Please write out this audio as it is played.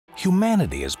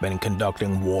Humanity has been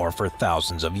conducting war for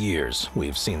thousands of years.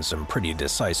 We've seen some pretty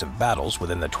decisive battles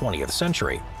within the 20th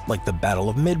century, like the Battle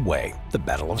of Midway, the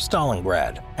Battle of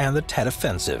Stalingrad, and the Tet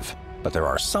Offensive. But there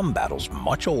are some battles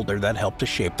much older that helped to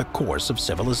shape the course of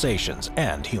civilizations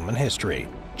and human history.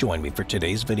 Join me for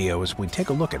today's video as we take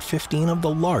a look at 15 of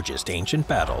the largest ancient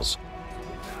battles.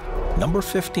 Number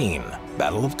 15.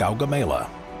 Battle of Gaugamela.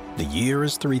 The year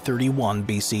is 331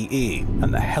 BCE,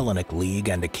 and the Hellenic League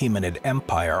and Achaemenid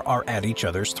Empire are at each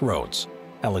other's throats.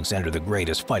 Alexander the Great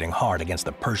is fighting hard against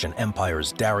the Persian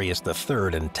Empire's Darius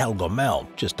III in Tel Gomel,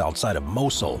 just outside of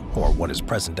Mosul, or what is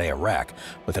present-day Iraq,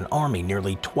 with an army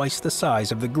nearly twice the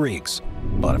size of the Greeks.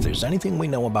 But if there's anything we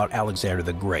know about Alexander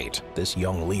the Great, this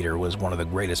young leader was one of the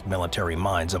greatest military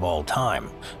minds of all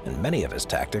time, and many of his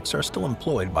tactics are still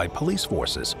employed by police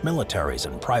forces, militaries,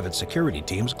 and private security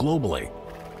teams globally.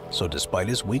 So despite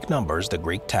his weak numbers, the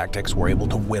Greek tactics were able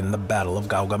to win the Battle of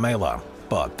Gaugamela.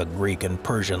 But the Greek and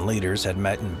Persian leaders had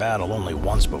met in battle only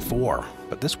once before.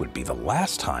 But this would be the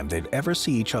last time they'd ever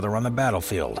see each other on the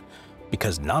battlefield.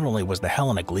 Because not only was the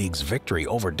Hellenic League's victory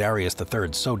over Darius III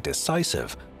so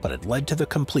decisive, but it led to the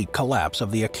complete collapse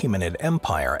of the Achaemenid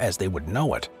Empire as they would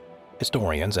know it.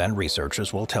 Historians and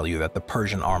researchers will tell you that the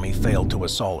Persian army failed to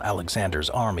assault Alexander's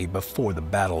army before the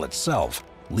battle itself,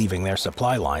 leaving their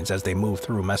supply lines as they moved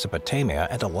through Mesopotamia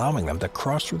and allowing them to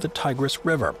cross through the Tigris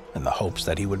River in the hopes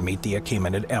that he would meet the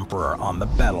Achaemenid emperor on the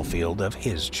battlefield of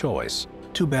his choice.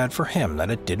 Too bad for him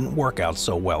that it didn't work out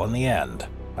so well in the end.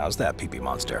 How's that, Pee-Pee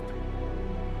Monster?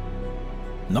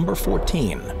 Number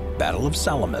 14. Battle of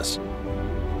Salamis.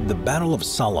 The Battle of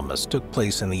Salamis took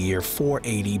place in the year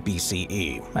 480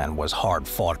 BCE and was hard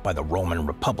fought by the Roman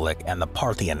Republic and the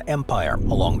Parthian Empire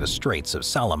along the Straits of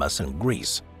Salamis in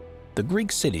Greece. The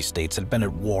Greek city-states had been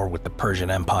at war with the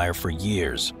Persian Empire for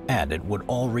years, and it would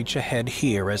all reach a head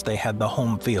here as they had the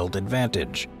home field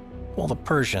advantage. While the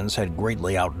Persians had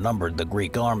greatly outnumbered the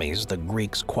Greek armies, the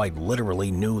Greeks quite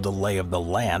literally knew the lay of the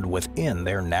land within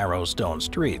their narrow stone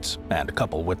streets, and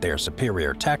coupled with their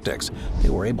superior tactics, they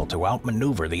were able to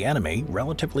outmaneuver the enemy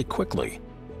relatively quickly.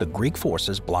 The Greek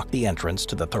forces blocked the entrance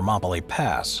to the Thermopylae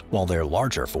Pass, while their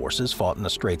larger forces fought in the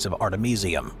Straits of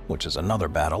Artemisium, which is another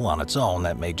battle on its own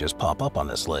that may just pop up on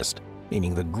this list,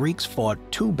 meaning the Greeks fought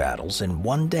 2 battles in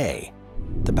one day.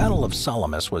 The Battle of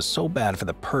Salamis was so bad for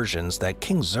the Persians that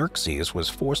King Xerxes was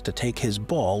forced to take his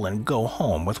ball and go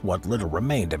home with what little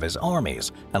remained of his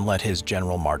armies, and let his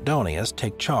general Mardonius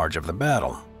take charge of the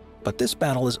battle. But this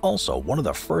battle is also one of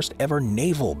the first ever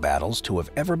naval battles to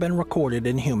have ever been recorded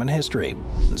in human history,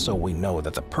 and so we know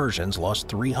that the Persians lost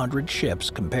 300 ships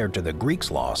compared to the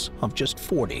Greeks' loss of just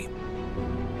 40.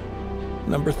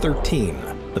 Number 13.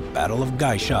 The Battle of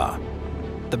Gaisha.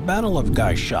 The Battle of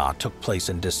Gaisha took place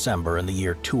in December in the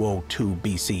year 202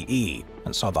 BCE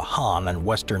and saw the Han and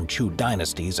Western Chu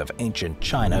dynasties of ancient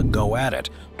China go at it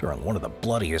during one of the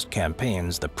bloodiest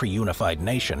campaigns the pre-unified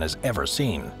nation has ever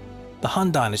seen. The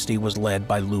Han dynasty was led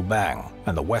by Liu Bang,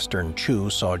 and the Western Chu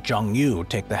saw Zhang Yu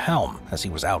take the helm as he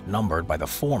was outnumbered by the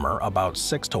former about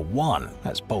 6-1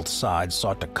 as both sides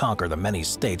sought to conquer the many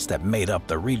states that made up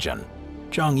the region.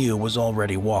 Zhang Yu was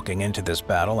already walking into this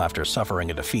battle after suffering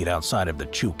a defeat outside of the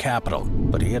Chu capital,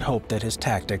 but he had hoped that his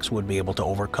tactics would be able to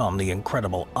overcome the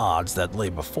incredible odds that lay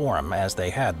before him as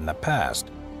they had in the past.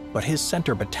 But his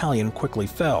center battalion quickly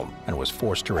fell and was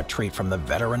forced to retreat from the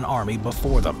veteran army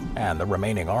before them, and the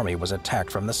remaining army was attacked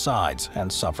from the sides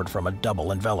and suffered from a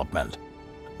double envelopment.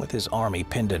 With his army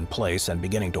pinned in place and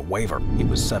beginning to waver, he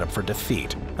was set up for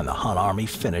defeat, and the Han army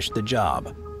finished the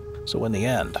job. So in the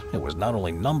end, it was not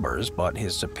only numbers but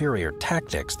his superior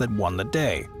tactics that won the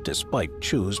day, despite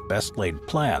Chu's best-laid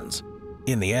plans.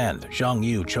 In the end, Zhang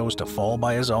Yu chose to fall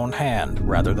by his own hand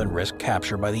rather than risk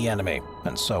capture by the enemy,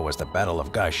 and so as the Battle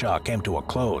of Gaisha came to a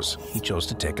close, he chose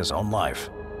to take his own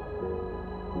life.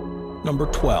 Number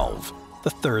 12. The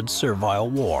Third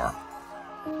Servile War.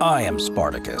 I am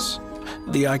Spartacus.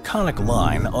 The iconic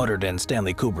line uttered in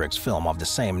Stanley Kubrick's film of the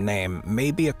same name may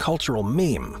be a cultural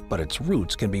meme, but its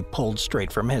roots can be pulled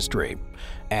straight from history.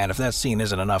 And if that scene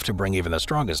isn't enough to bring even the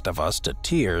strongest of us to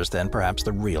tears, then perhaps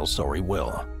the real story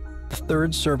will. The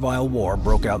Third Servile War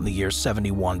broke out in the year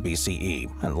 71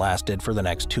 BCE and lasted for the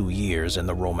next 2 years in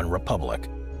the Roman Republic.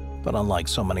 But unlike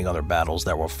so many other battles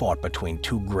that were fought between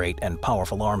 2 great and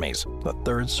powerful armies, the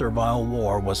Third Servile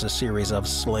War was a series of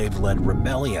slave-led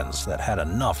rebellions that had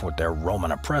enough with their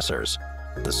Roman oppressors.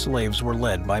 The slaves were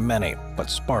led by many, but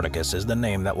Spartacus is the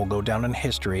name that will go down in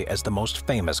history as the most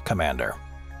famous commander.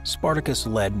 Spartacus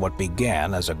led what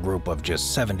began as a group of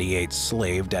just 78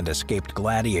 slaved and escaped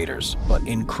gladiators, but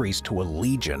increased to a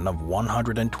legion of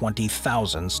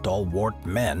 120,000 stalwart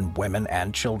men, women,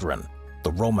 and children.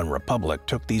 The Roman Republic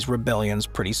took these rebellions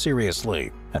pretty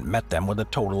seriously and met them with a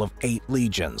total of 8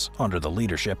 legions under the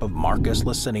leadership of Marcus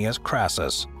Licinius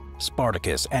Crassus.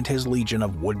 Spartacus and his legion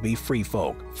of would-be free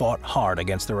folk fought hard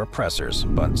against their oppressors,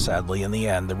 but sadly in the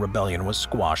end the rebellion was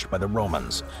squashed by the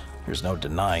Romans. There's no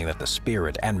denying that the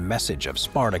spirit and message of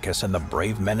Spartacus and the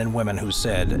brave men and women who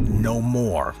said "no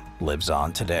more" lives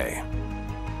on today.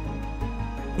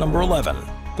 Number 11.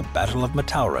 The Battle of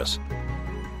Metaurus.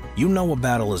 You know a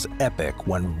battle is epic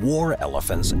when war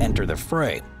elephants enter the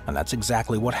fray, and that's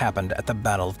exactly what happened at the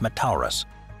Battle of Metaurus.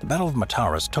 The Battle of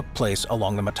Metaurus took place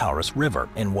along the Metaurus River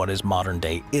in what is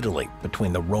modern-day Italy,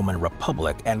 between the Roman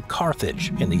Republic and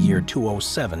Carthage in the year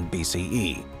 207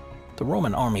 BCE. The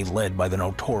Roman army led by the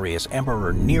notorious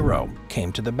Emperor Nero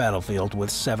came to the battlefield with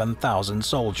 7,000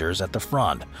 soldiers at the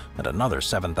front and another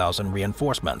 7,000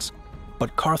 reinforcements.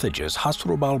 But Carthage's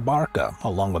Hasdrubal Barca,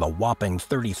 along with a whopping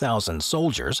 30,000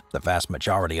 soldiers, the vast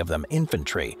majority of them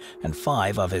infantry, and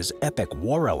 5 of his epic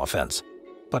war elephants.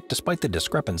 But despite the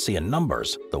discrepancy in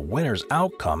numbers, the winner's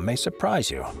outcome may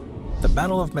surprise you. The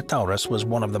Battle of Metaurus was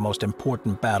one of the most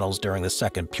important battles during the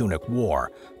Second Punic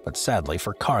War, but sadly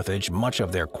for Carthage, much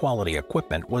of their quality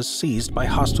equipment was seized by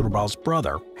Hasdrubal's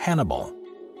brother, Hannibal.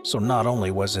 So not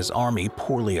only was his army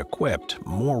poorly equipped,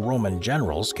 more Roman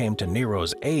generals came to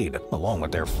Nero's aid, along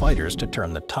with their fighters, to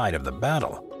turn the tide of the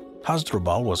battle.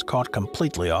 Hasdrubal was caught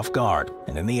completely off guard,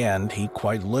 and in the end he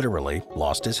quite literally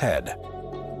lost his head.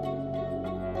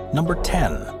 Number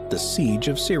 10. The Siege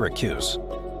of Syracuse.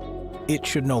 It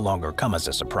should no longer come as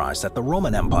a surprise that the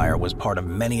Roman Empire was part of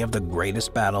many of the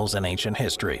greatest battles in ancient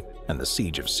history, and the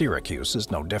Siege of Syracuse is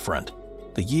no different.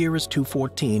 The year is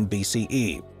 214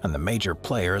 BCE, and the major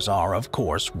players are, of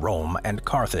course, Rome and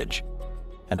Carthage.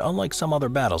 And unlike some other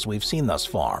battles we've seen thus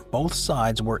far, both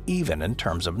sides were even in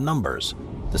terms of numbers.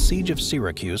 The Siege of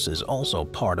Syracuse is also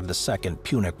part of the Second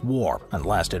Punic War and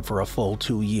lasted for a full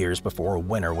 2 years before a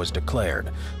winner was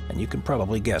declared, and you can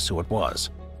probably guess who it was.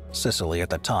 Sicily at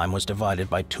the time was divided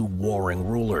by 2 warring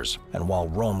rulers, and while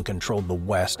Rome controlled the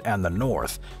west and the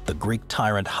north, the Greek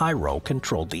tyrant Hiero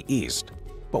controlled the east.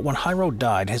 But when Hiero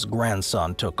died, his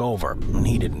grandson took over, and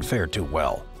he didn't fare too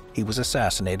well. He was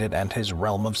assassinated, and his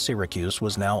realm of Syracuse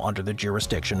was now under the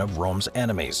jurisdiction of Rome's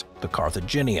enemies, the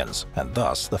Carthaginians, and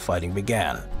thus the fighting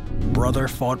began. Brother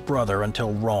fought brother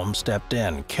until Rome stepped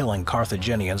in, killing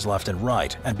Carthaginians left and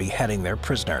right and beheading their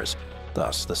prisoners.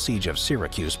 Thus, the Siege of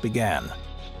Syracuse began.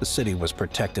 The city was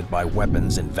protected by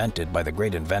weapons invented by the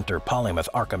great inventor Polymath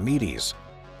Archimedes.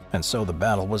 And so the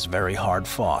battle was very hard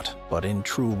fought, but in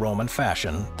true Roman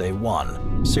fashion, they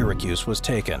won. Syracuse was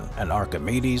taken, and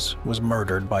Archimedes was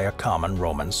murdered by a common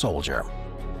Roman soldier.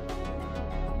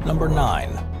 Number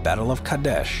 9. Battle of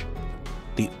Kadesh.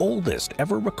 The oldest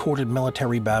ever recorded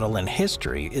military battle in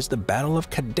history is the Battle of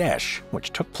Kadesh,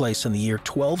 which took place in the year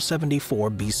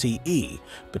 1274 BCE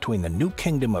between the New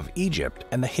Kingdom of Egypt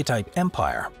and the Hittite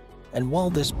Empire. And while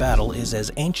this battle is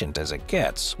as ancient as it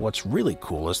gets, what's really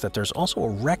cool is that there's also a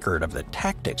record of the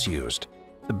tactics used.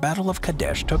 The Battle of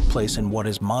Kadesh took place in what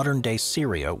is modern-day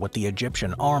Syria with the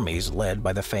Egyptian armies led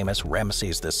by the famous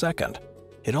Ramses II.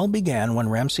 It all began when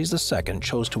Ramses II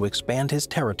chose to expand his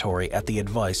territory at the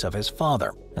advice of his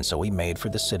father, and so he made for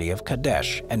the city of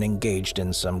Kadesh and engaged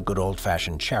in some good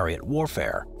old-fashioned chariot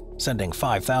warfare, sending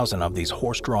 5,000 of these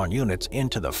horse-drawn units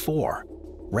into the fore.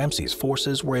 Ramses'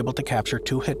 forces were able to capture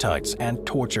 2 Hittites and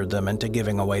tortured them into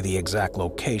giving away the exact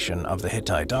location of the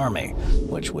Hittite army,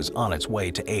 which was on its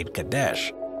way to aid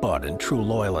Kadesh. But in true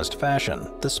loyalist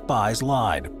fashion, the spies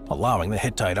lied, allowing the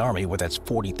Hittite army with its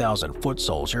 40,000 foot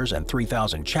soldiers and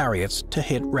 3,000 chariots to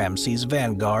hit Ramses'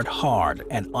 vanguard hard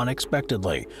and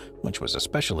unexpectedly, which was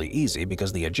especially easy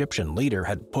because the Egyptian leader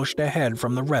had pushed ahead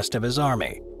from the rest of his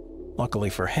army. Luckily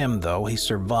for him, though, he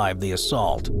survived the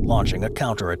assault, launching a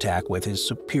counterattack with his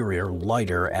superior,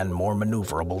 lighter, and more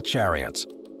maneuverable chariots.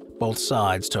 Both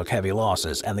sides took heavy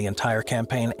losses, and the entire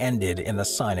campaign ended in the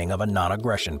signing of a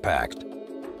non-aggression pact.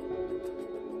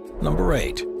 Number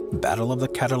 8. Battle of the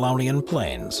Catalonian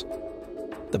Plains.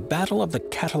 The Battle of the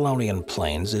Catalonian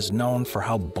Plains is known for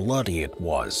how bloody it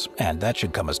was, and that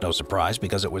should come as no surprise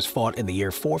because it was fought in the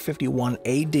year 451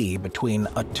 AD between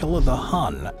Attila the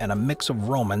Hun and a mix of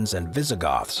Romans and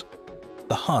Visigoths.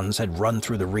 The Huns had run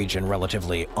through the region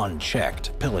relatively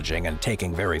unchecked, pillaging and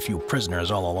taking very few prisoners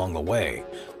all along the way,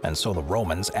 and so the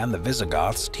Romans and the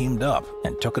Visigoths teamed up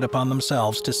and took it upon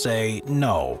themselves to say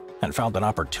no, and found an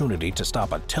opportunity to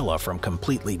stop Attila from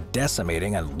completely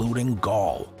decimating and looting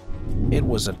Gaul. It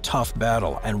was a tough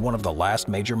battle and one of the last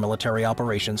major military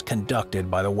operations conducted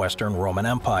by the Western Roman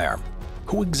Empire.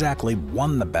 Who exactly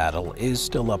won the battle is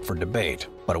still up for debate,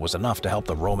 but it was enough to help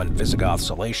the Roman Visigoth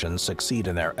Salatians succeed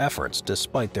in their efforts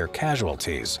despite their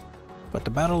casualties. But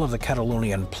the Battle of the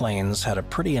Catalonian Plains had a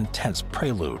pretty intense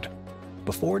prelude.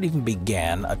 Before it even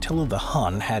began, Attila the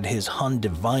Hun had his Hun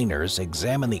diviners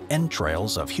examine the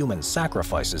entrails of human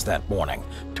sacrifices that morning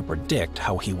to predict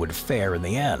how he would fare in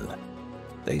the end.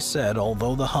 They said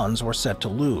although the Huns were set to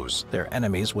lose, their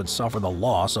enemies would suffer the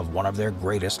loss of one of their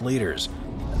greatest leaders,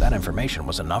 and that information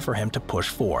was enough for him to push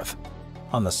forth.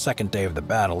 On the second day of the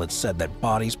battle, it's said that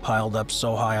bodies piled up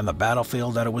so high on the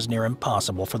battlefield that it was near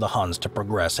impossible for the Huns to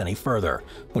progress any further,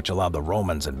 which allowed the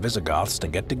Romans and Visigoths to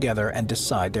get together and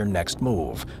decide their next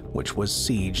move, which was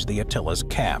siege the Attila's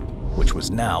camp, which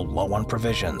was now low on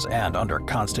provisions and under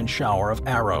constant shower of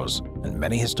arrows, and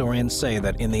many historians say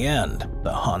that in the end,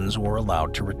 the Huns were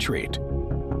allowed to retreat.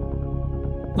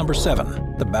 Number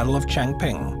 7. The Battle of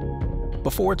Changping.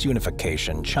 Before its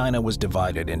unification, China was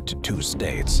divided into two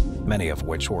states, many of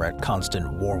which were at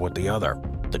constant war with the other.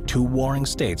 The two warring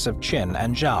states of Qin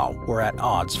and Zhao were at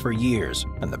odds for years,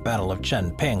 and the Battle of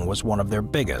Changping was one of their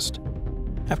biggest.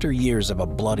 After years of a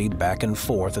bloody back and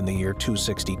forth in the year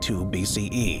 262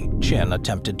 BCE, Qin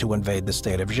attempted to invade the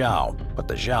state of Zhao, but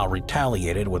the Zhao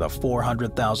retaliated with a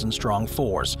 400,000-strong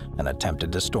force and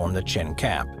attempted to storm the Qin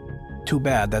camp. Too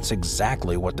bad that's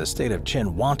exactly what the state of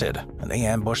Qin wanted, and they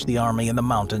ambushed the army in the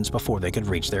mountains before they could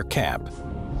reach their camp.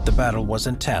 The battle was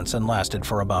intense and lasted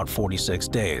for about 46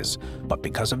 days, but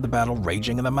because of the battle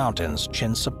raging in the mountains,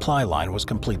 Qin's supply line was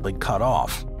completely cut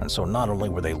off, and so not only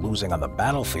were they losing on the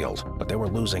battlefield, but they were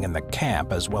losing in the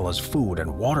camp as well as food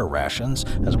and water rations,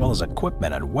 as well as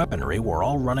equipment and weaponry were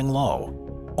all running low.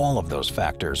 All of those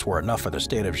factors were enough for the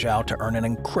state of Zhao to earn an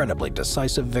incredibly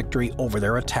decisive victory over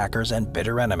their attackers and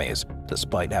bitter enemies,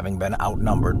 despite having been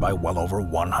outnumbered by well over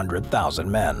 100,000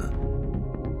 men.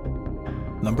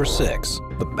 Number 6.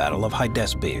 The Battle of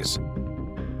Hydaspes.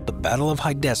 The Battle of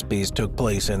Hydaspes took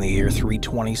place in the year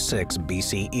 326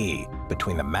 BCE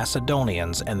between the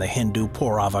Macedonians and the Hindu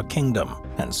Paurava kingdom,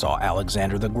 and saw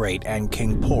Alexander the Great and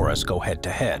King Porus go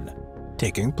head-to-head.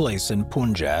 Taking place in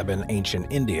Punjab in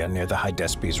ancient India near the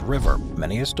Hydaspes River,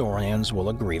 many historians will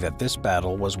agree that this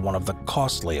battle was one of the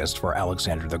costliest for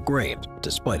Alexander the Great,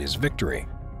 despite his victory.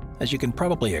 As you can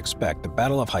probably expect, the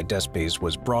Battle of Hydaspes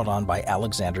was brought on by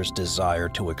Alexander's desire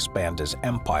to expand his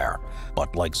empire.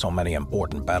 But like so many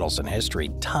important battles in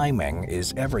history, timing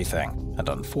is everything, and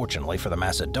unfortunately for the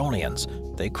Macedonians,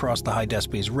 they crossed the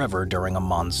Hydaspes River during a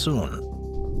monsoon.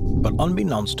 But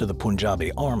unbeknownst to the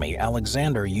Punjabi army,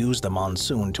 Alexander used the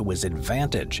monsoon to his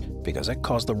advantage because it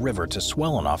caused the river to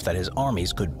swell enough that his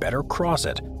armies could better cross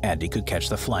it, and he could catch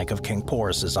the flank of King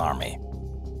Porus's army.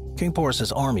 King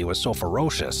Porus's army was so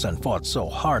ferocious and fought so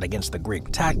hard against the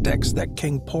Greek tactics that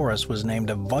King Porus was named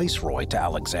a viceroy to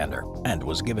Alexander and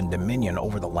was given dominion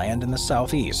over the land in the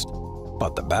southeast.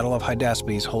 But the Battle of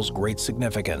Hydaspes holds great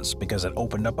significance because it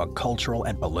opened up a cultural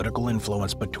and political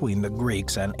influence between the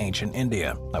Greeks and ancient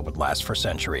India that would last for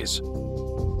centuries.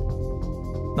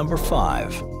 Number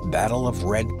 5. Battle of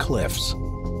Red Cliffs.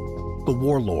 The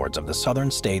warlords of the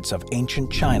southern states of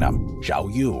ancient China,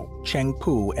 Zhao Yu,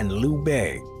 Chengpu, and Liu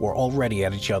Bei, were already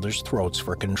at each other's throats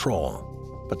for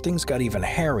control. But things got even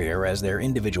hairier as their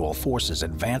individual forces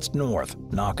advanced north,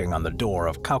 knocking on the door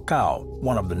of Cao Cao,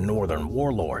 one of the northern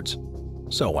warlords.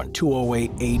 So in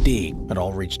 208 AD, it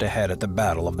all reached a head at the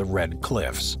Battle of the Red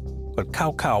Cliffs. But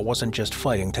Cao Cao wasn't just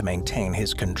fighting to maintain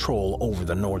his control over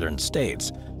the northern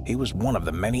states. He was one of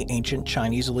the many ancient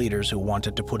Chinese leaders who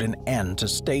wanted to put an end to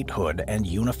statehood and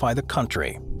unify the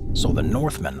country. So the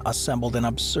Northmen assembled an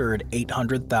absurd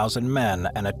 800,000 men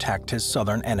and attacked his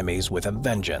southern enemies with a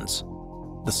vengeance.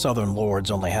 The southern lords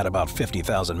only had about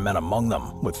 50,000 men among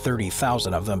them, with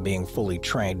 30,000 of them being fully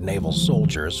trained naval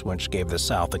soldiers, which gave the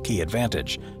south a key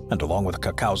advantage. And along with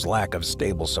Cao Cao's lack of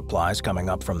stable supplies coming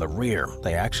up from the rear,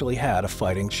 they actually had a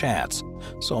fighting chance.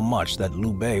 So much that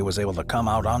Liu Bei was able to come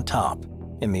out on top.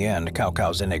 In the end, Cao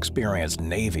Cao's inexperienced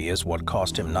navy is what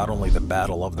cost him not only the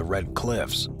Battle of the Red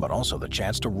Cliffs, but also the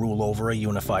chance to rule over a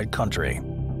unified country.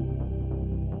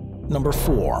 Number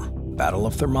 4. Battle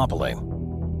of Thermopylae.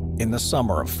 In the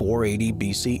summer of 480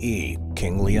 BCE,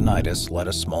 King Leonidas led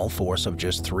a small force of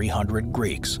just 300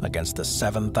 Greeks against the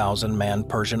 7,000-man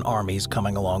Persian armies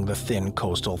coming along the thin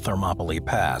coastal Thermopylae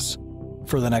Pass.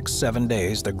 For the next 7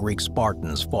 days, the Greek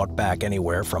Spartans fought back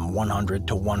anywhere from 100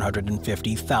 to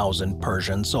 150,000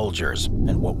 Persian soldiers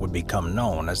in what would become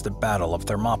known as the Battle of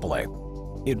Thermopylae.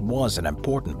 It was an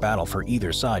important battle for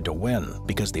either side to win,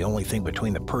 because the only thing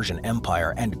between the Persian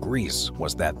Empire and Greece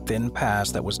was that thin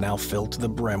pass that was now filled to the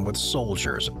brim with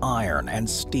soldiers, iron, and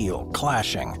steel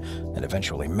clashing, and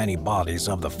eventually many bodies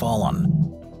of the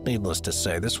fallen. Needless to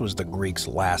say, this was the Greeks'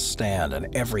 last stand,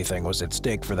 and everything was at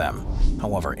stake for them.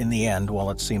 However, in the end, while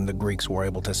it seemed the Greeks were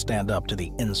able to stand up to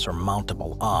the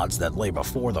insurmountable odds that lay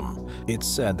before them, it's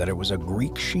said that it was a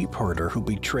Greek sheepherder who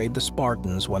betrayed the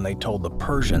Spartans when they told the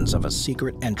Persians of a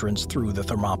secret entrance through the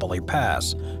Thermopylae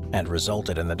Pass, and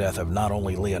resulted in the death of not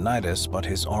only Leonidas, but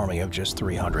his army of just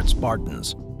 300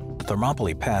 Spartans. The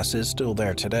Thermopylae Pass is still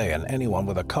there today, and anyone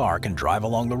with a car can drive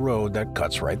along the road that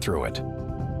cuts right through it.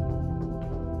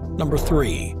 Number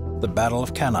 3. The Battle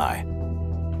of Cannae.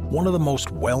 One of the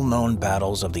most well-known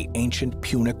battles of the ancient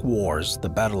Punic Wars, the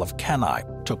Battle of Cannae,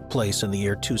 took place in the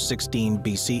year 216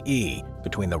 BCE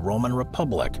between the Roman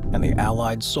Republic and the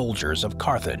allied soldiers of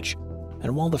Carthage.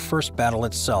 And while the first battle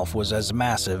itself was as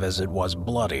massive as it was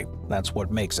bloody, that's what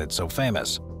makes it so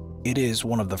famous. It is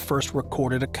one of the first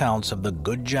recorded accounts of the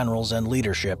good generals and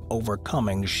leadership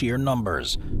overcoming sheer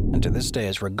numbers, and to this day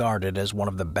is regarded as one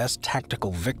of the best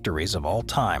tactical victories of all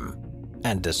time.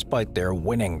 And despite their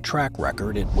winning track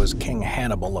record, it was King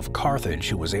Hannibal of Carthage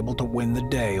who was able to win the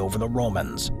day over the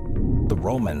Romans. The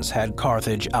Romans had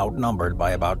Carthage outnumbered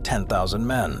by about 10,000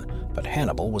 men, but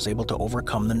Hannibal was able to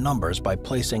overcome the numbers by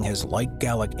placing his light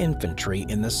Gallic infantry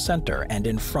in the center and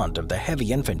in front of the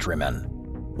heavy infantrymen.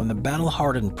 When the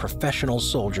battle-hardened professional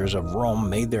soldiers of Rome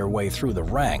made their way through the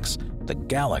ranks, the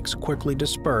Gallics quickly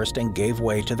dispersed and gave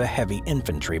way to the heavy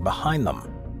infantry behind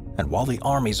them. And while the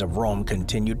armies of Rome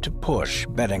continued to push,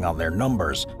 betting on their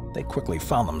numbers, they quickly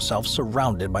found themselves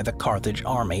surrounded by the Carthage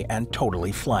army and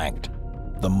totally flanked.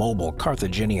 The mobile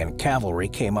Carthaginian cavalry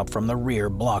came up from the rear,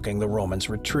 blocking the Romans'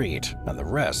 retreat, and the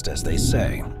rest, as they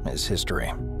say, is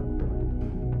history.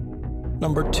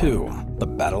 Number 2. The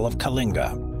Battle of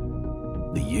Kalinga.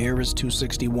 The year is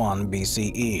 261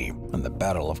 BCE, and the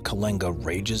Battle of Kalinga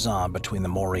rages on between the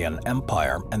Mauryan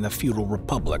Empire and the feudal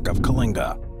Republic of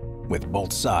Kalinga, with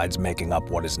both sides making up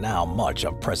what is now much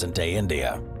of present-day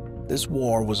India. This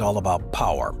war was all about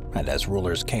power, and as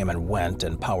rulers came and went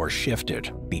and power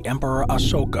shifted, the Emperor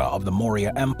Ashoka of the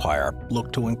Maurya Empire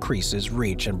looked to increase his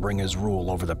reach and bring his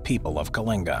rule over the people of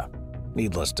Kalinga.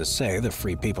 Needless to say, the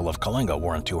free people of Kalinga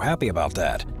weren't too happy about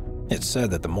that. It's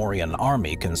said that the Mauryan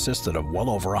army consisted of well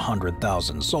over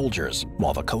 100,000 soldiers,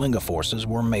 while the Kalinga forces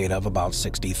were made of about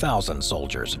 60,000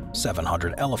 soldiers,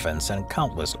 700 elephants, and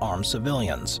countless armed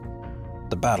civilians.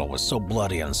 The battle was so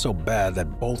bloody and so bad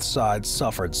that both sides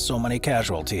suffered so many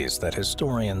casualties that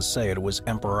historians say it was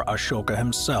Emperor Ashoka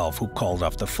himself who called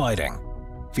off the fighting,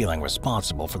 feeling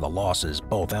responsible for the losses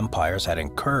both empires had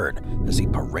incurred as he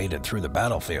paraded through the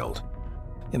battlefield.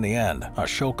 In the end,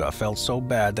 Ashoka felt so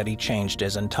bad that he changed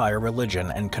his entire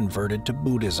religion and converted to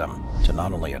Buddhism, to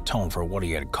not only atone for what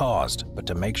he had caused, but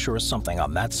to make sure something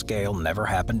on that scale never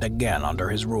happened again under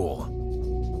his rule.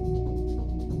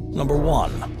 Number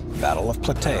 1. Battle of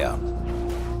Plataea.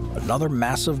 Another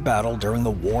massive battle during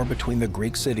the war between the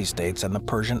Greek city-states and the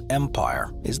Persian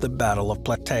Empire is the Battle of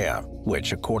Plataea,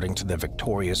 which, according to the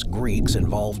victorious Greeks,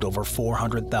 involved over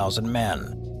 400,000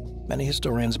 men. Many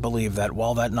historians believe that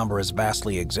while that number is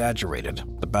vastly exaggerated,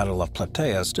 the Battle of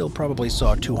Plataea still probably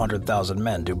saw 200,000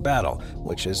 men do battle,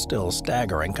 which is still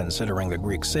staggering considering the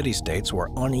Greek city-states were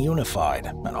ununified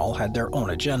and all had their own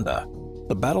agenda.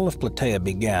 The Battle of Plataea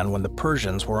began when the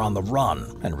Persians were on the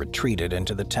run and retreated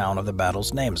into the town of the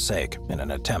battle's namesake in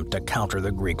an attempt to counter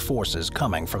the Greek forces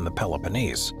coming from the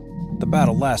Peloponnese. The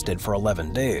battle lasted for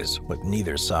 11 days, with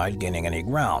neither side gaining any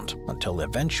ground, until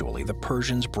eventually the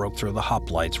Persians broke through the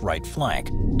hoplites' right flank,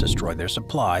 destroyed their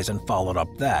supplies, and followed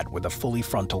up that with a fully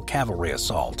frontal cavalry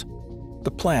assault.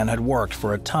 The plan had worked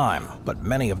for a time, but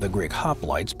many of the Greek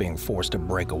hoplites being forced to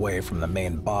break away from the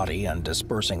main body and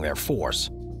dispersing their force,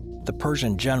 the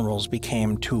Persian generals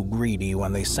became too greedy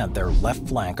when they sent their left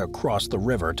flank across the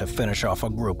river to finish off a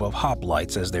group of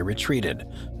hoplites as they retreated,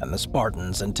 and the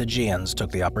Spartans and Tegeans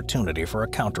took the opportunity for a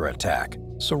counterattack,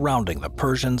 surrounding the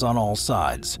Persians on all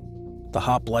sides. The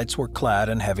hoplites were clad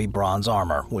in heavy bronze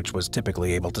armor, which was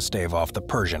typically able to stave off the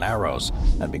Persian arrows,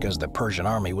 and because the Persian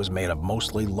army was made of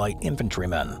mostly light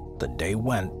infantrymen, the day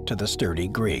went to the sturdy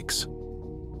Greeks.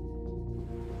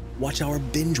 Watch our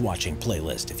binge-watching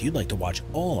playlist if you'd like to watch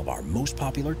all of our most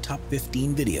popular top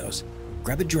 15 videos.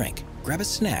 Grab a drink, grab a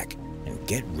snack, and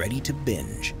get ready to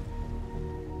binge.